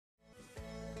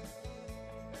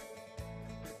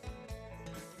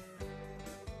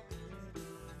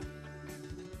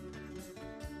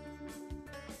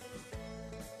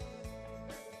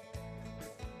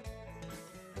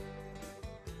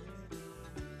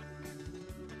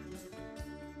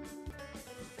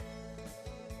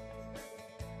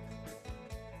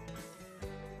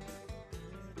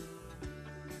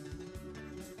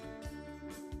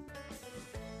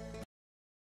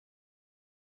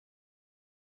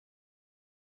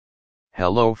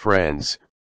Hello friends,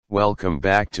 welcome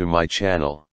back to my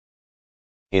channel.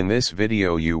 In this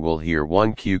video you will hear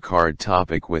one cue card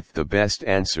topic with the best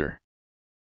answer.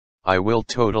 I will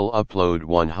total upload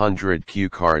 100 cue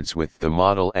cards with the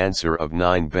model answer of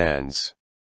 9 bands.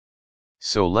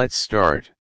 So let's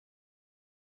start.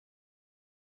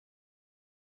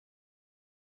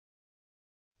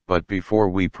 But before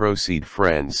we proceed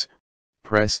friends,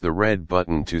 press the red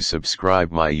button to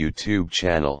subscribe my YouTube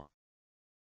channel.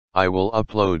 I will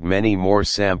upload many more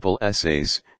sample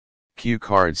essays, cue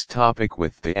cards topic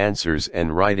with the answers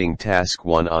and writing task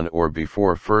 1 on or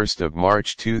before 1st of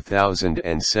March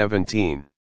 2017.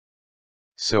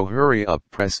 So hurry up,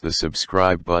 press the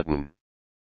subscribe button.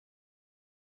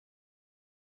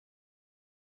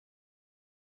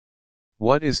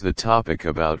 What is the topic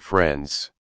about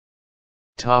friends?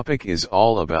 Topic is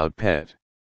all about pet.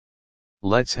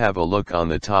 Let's have a look on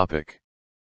the topic.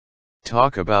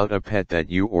 Talk about a pet that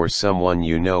you or someone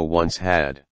you know once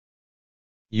had.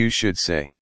 You should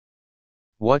say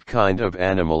what kind of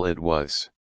animal it was,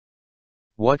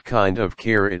 what kind of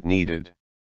care it needed,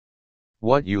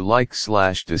 what you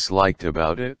like/disliked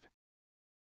about it,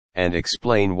 and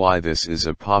explain why this is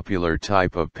a popular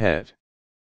type of pet.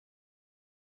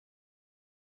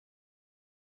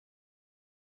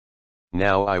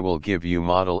 Now I will give you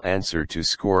model answer to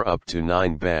score up to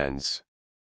 9 bands.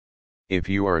 If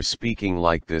you are speaking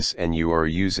like this and you are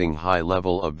using high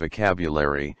level of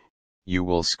vocabulary, you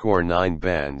will score 9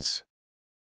 bands.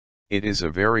 It is a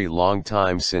very long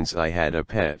time since I had a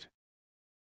pet.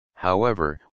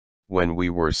 However, when we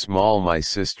were small my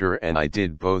sister and I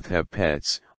did both have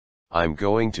pets. I'm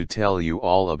going to tell you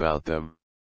all about them.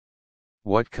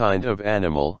 What kind of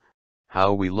animal,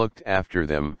 how we looked after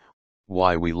them,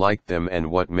 why we liked them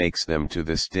and what makes them to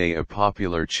this day a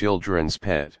popular children's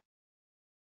pet.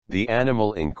 The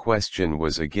animal in question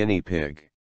was a guinea pig.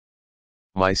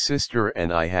 My sister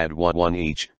and I had one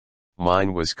each,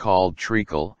 mine was called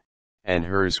Treacle, and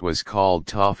hers was called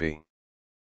Toffee.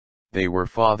 They were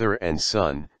father and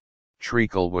son.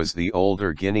 Treacle was the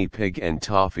older guinea pig and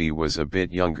Toffee was a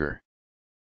bit younger.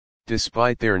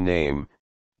 Despite their name,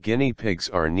 guinea pigs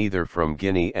are neither from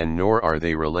Guinea and nor are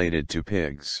they related to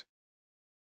pigs.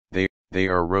 They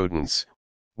are rodents,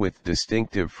 with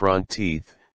distinctive front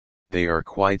teeth. They are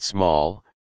quite small,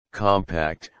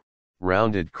 compact,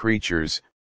 rounded creatures,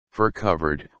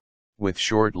 fur-covered, with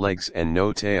short legs and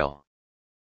no tail.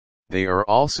 They are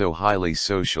also highly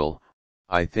social.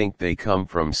 I think they come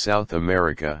from South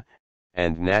America,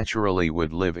 and naturally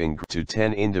would live in to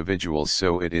 10 individuals,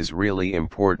 so it is really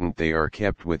important they are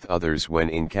kept with others when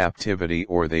in captivity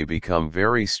or they become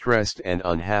very stressed and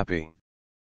unhappy.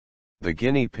 The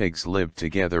guinea pigs lived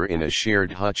together in a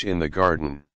shared hutch in the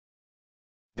garden.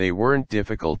 They weren't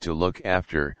difficult to look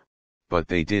after, but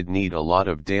they did need a lot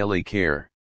of daily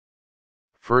care.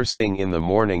 First thing in the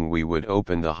morning we would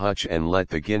open the hutch and let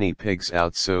the guinea pigs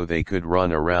out so they could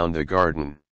run around the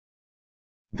garden.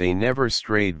 They never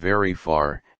strayed very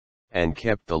far, and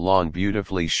kept the lawn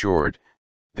beautifully short.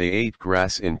 They ate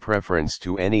grass in preference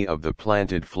to any of the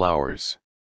planted flowers.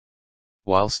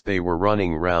 Whilst they were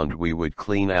running round we would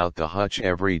clean out the hutch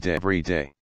every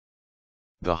day.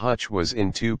 The hutch was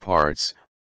in 2 parts,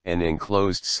 an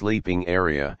enclosed sleeping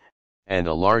area, and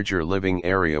a larger living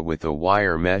area with a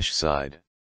wire mesh side.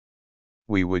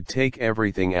 We would take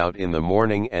everything out in the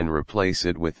morning and replace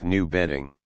it with new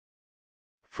bedding.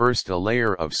 First a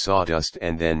layer of sawdust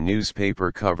and then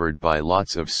newspaper covered by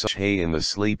lots of hay in the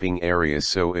sleeping area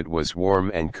so it was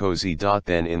warm and cozy.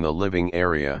 Then in the living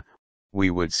area, we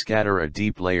would scatter a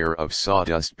deep layer of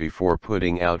sawdust before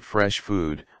putting out fresh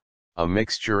food, a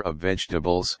mixture of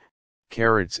vegetables,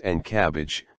 carrots and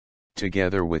cabbage,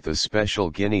 together with a special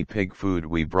guinea pig food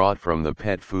we brought from the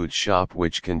pet food shop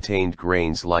which contained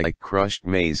grains like crushed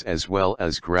maize as well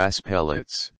as grass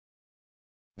pellets.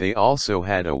 They also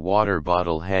had a water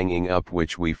bottle hanging up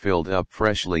which we filled up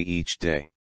freshly each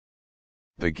day.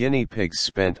 The guinea pigs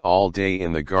spent all day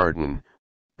in the garden,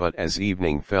 but as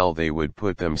evening fell they would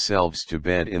put themselves to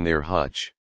bed in their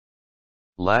hutch.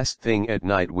 Last thing at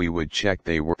night we would check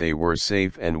they were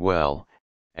safe and well,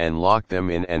 and lock them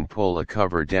in and pull a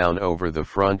cover down over the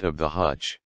front of the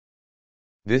hutch.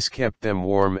 This kept them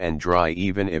warm and dry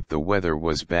even if the weather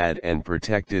was bad and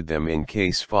protected them in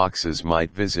case foxes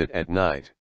might visit at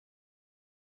night.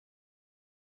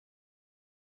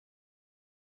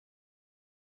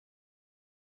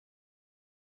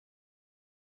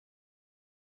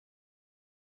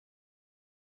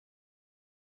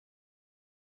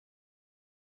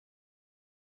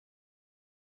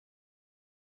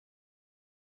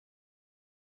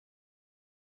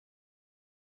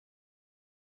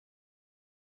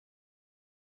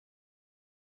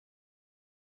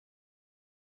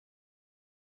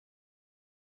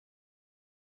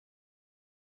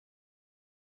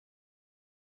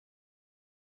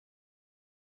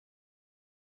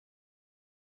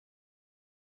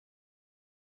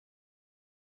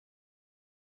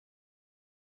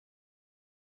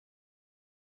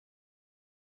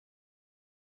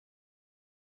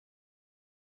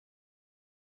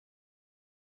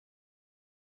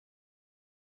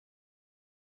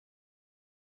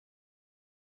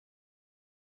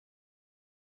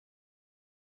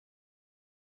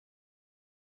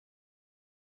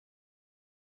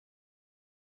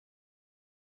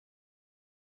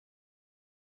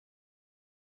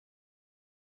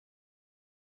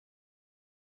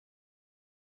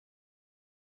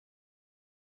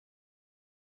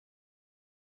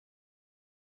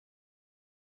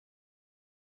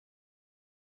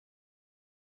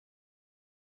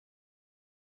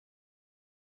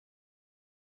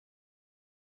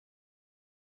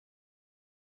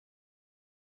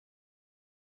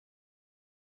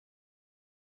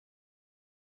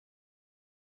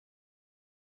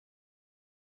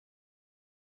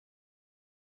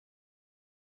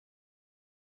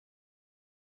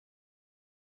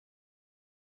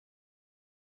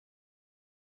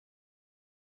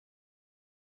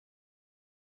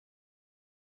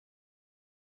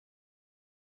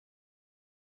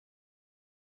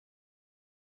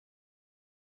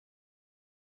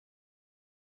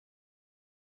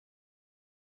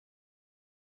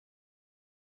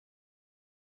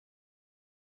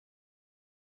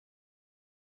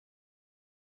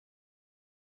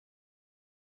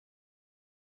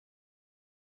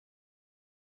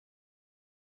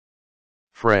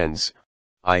 Friends,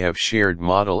 I have shared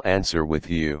model answer with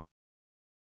you.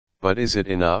 But is it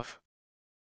enough?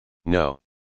 No.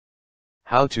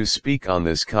 How to speak on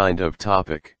this kind of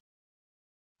topic?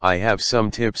 I have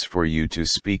some tips for you to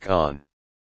speak on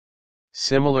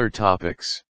similar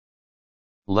topics.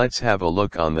 Let's have a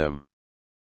look on them.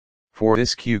 For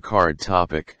this cue card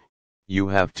topic, you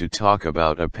have to talk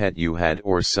about a pet you had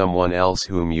or someone else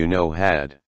whom you know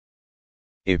had.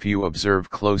 If you observe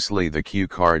closely the cue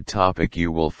card topic,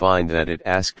 you will find that it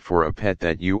asked for a pet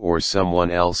that you or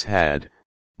someone else had,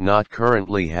 not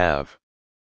currently have.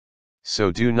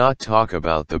 So do not talk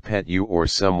about the pet you or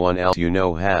someone else you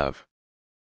know have.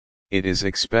 It is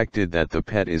expected that the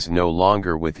pet is no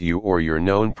longer with you or your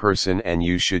known person, and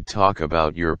you should talk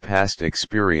about your past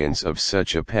experience of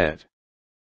such a pet.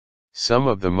 Some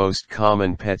of the most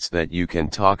common pets that you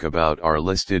can talk about are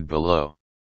listed below.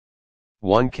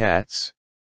 1 cats,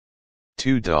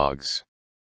 2 dogs,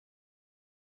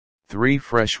 3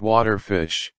 freshwater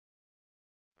fish,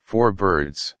 4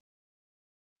 birds,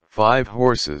 5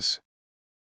 horses,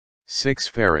 6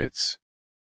 ferrets,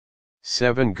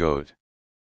 7 goat,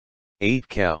 8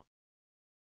 cow,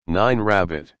 9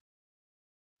 rabbit,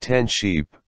 10 sheep.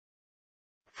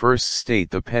 First state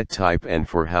the pet type and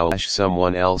for how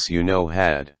someone else you know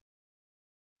had.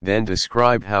 Then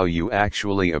describe how you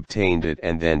actually obtained it,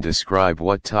 and then describe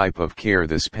what type of care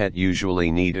this pet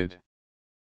usually needed.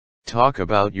 Talk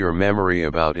about your memory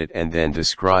about it and then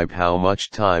describe how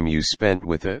much time you spent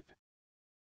with it.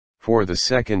 For the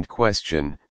second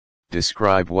question,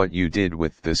 describe what you did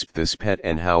with this pet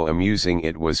and how amusing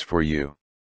it was for you.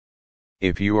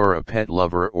 If you are a pet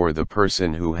lover or the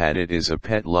person who had it is a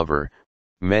pet lover,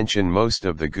 mention most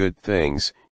of the good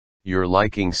things, your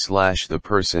liking / the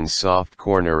person's soft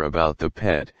corner about the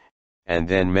pet, and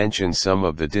then mention some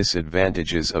of the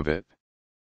disadvantages of it.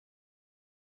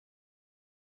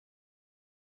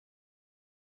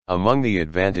 Among the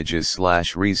advantages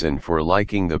 / reason for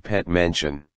liking the pet,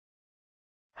 mention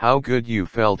how good you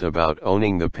felt about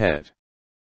owning the pet,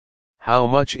 how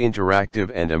much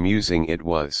interactive and amusing it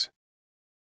was,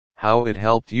 how it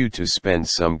helped you to spend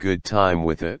some good time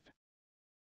with it,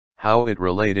 how it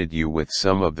related you with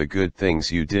some of the good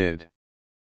things you did,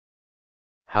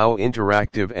 how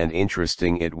interactive and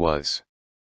interesting it was.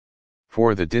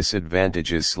 For the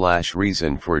disadvantages /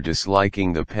 reason for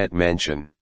disliking the pet,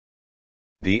 mention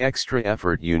the extra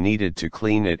effort you needed to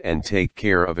clean it and take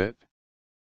care of it,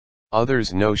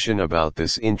 others' notion about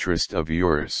this interest of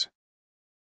yours,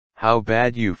 how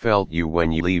bad you felt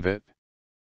when you leave it.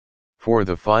 For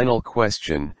the final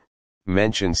question,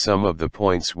 mention some of the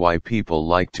points why people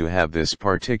like to have this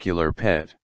particular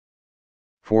pet.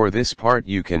 For this part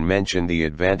you can mention the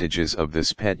advantages of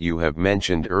this pet you have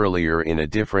mentioned earlier in a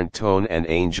different tone and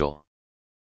angle.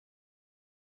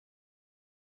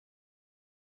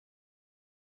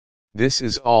 This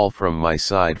is all from my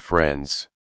side, friends.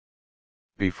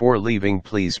 Before leaving,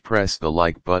 please press the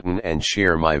like button and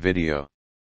share my video.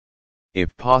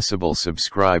 If possible,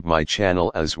 subscribe my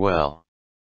channel as well.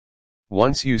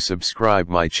 Once you subscribe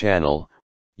my channel,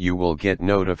 you will get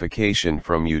notification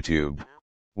from YouTube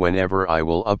whenever I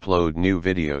will upload new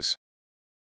videos.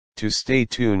 To stay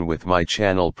tuned with my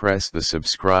channel, press the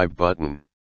subscribe button.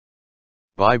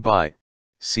 Bye bye,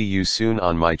 see you soon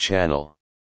on my channel.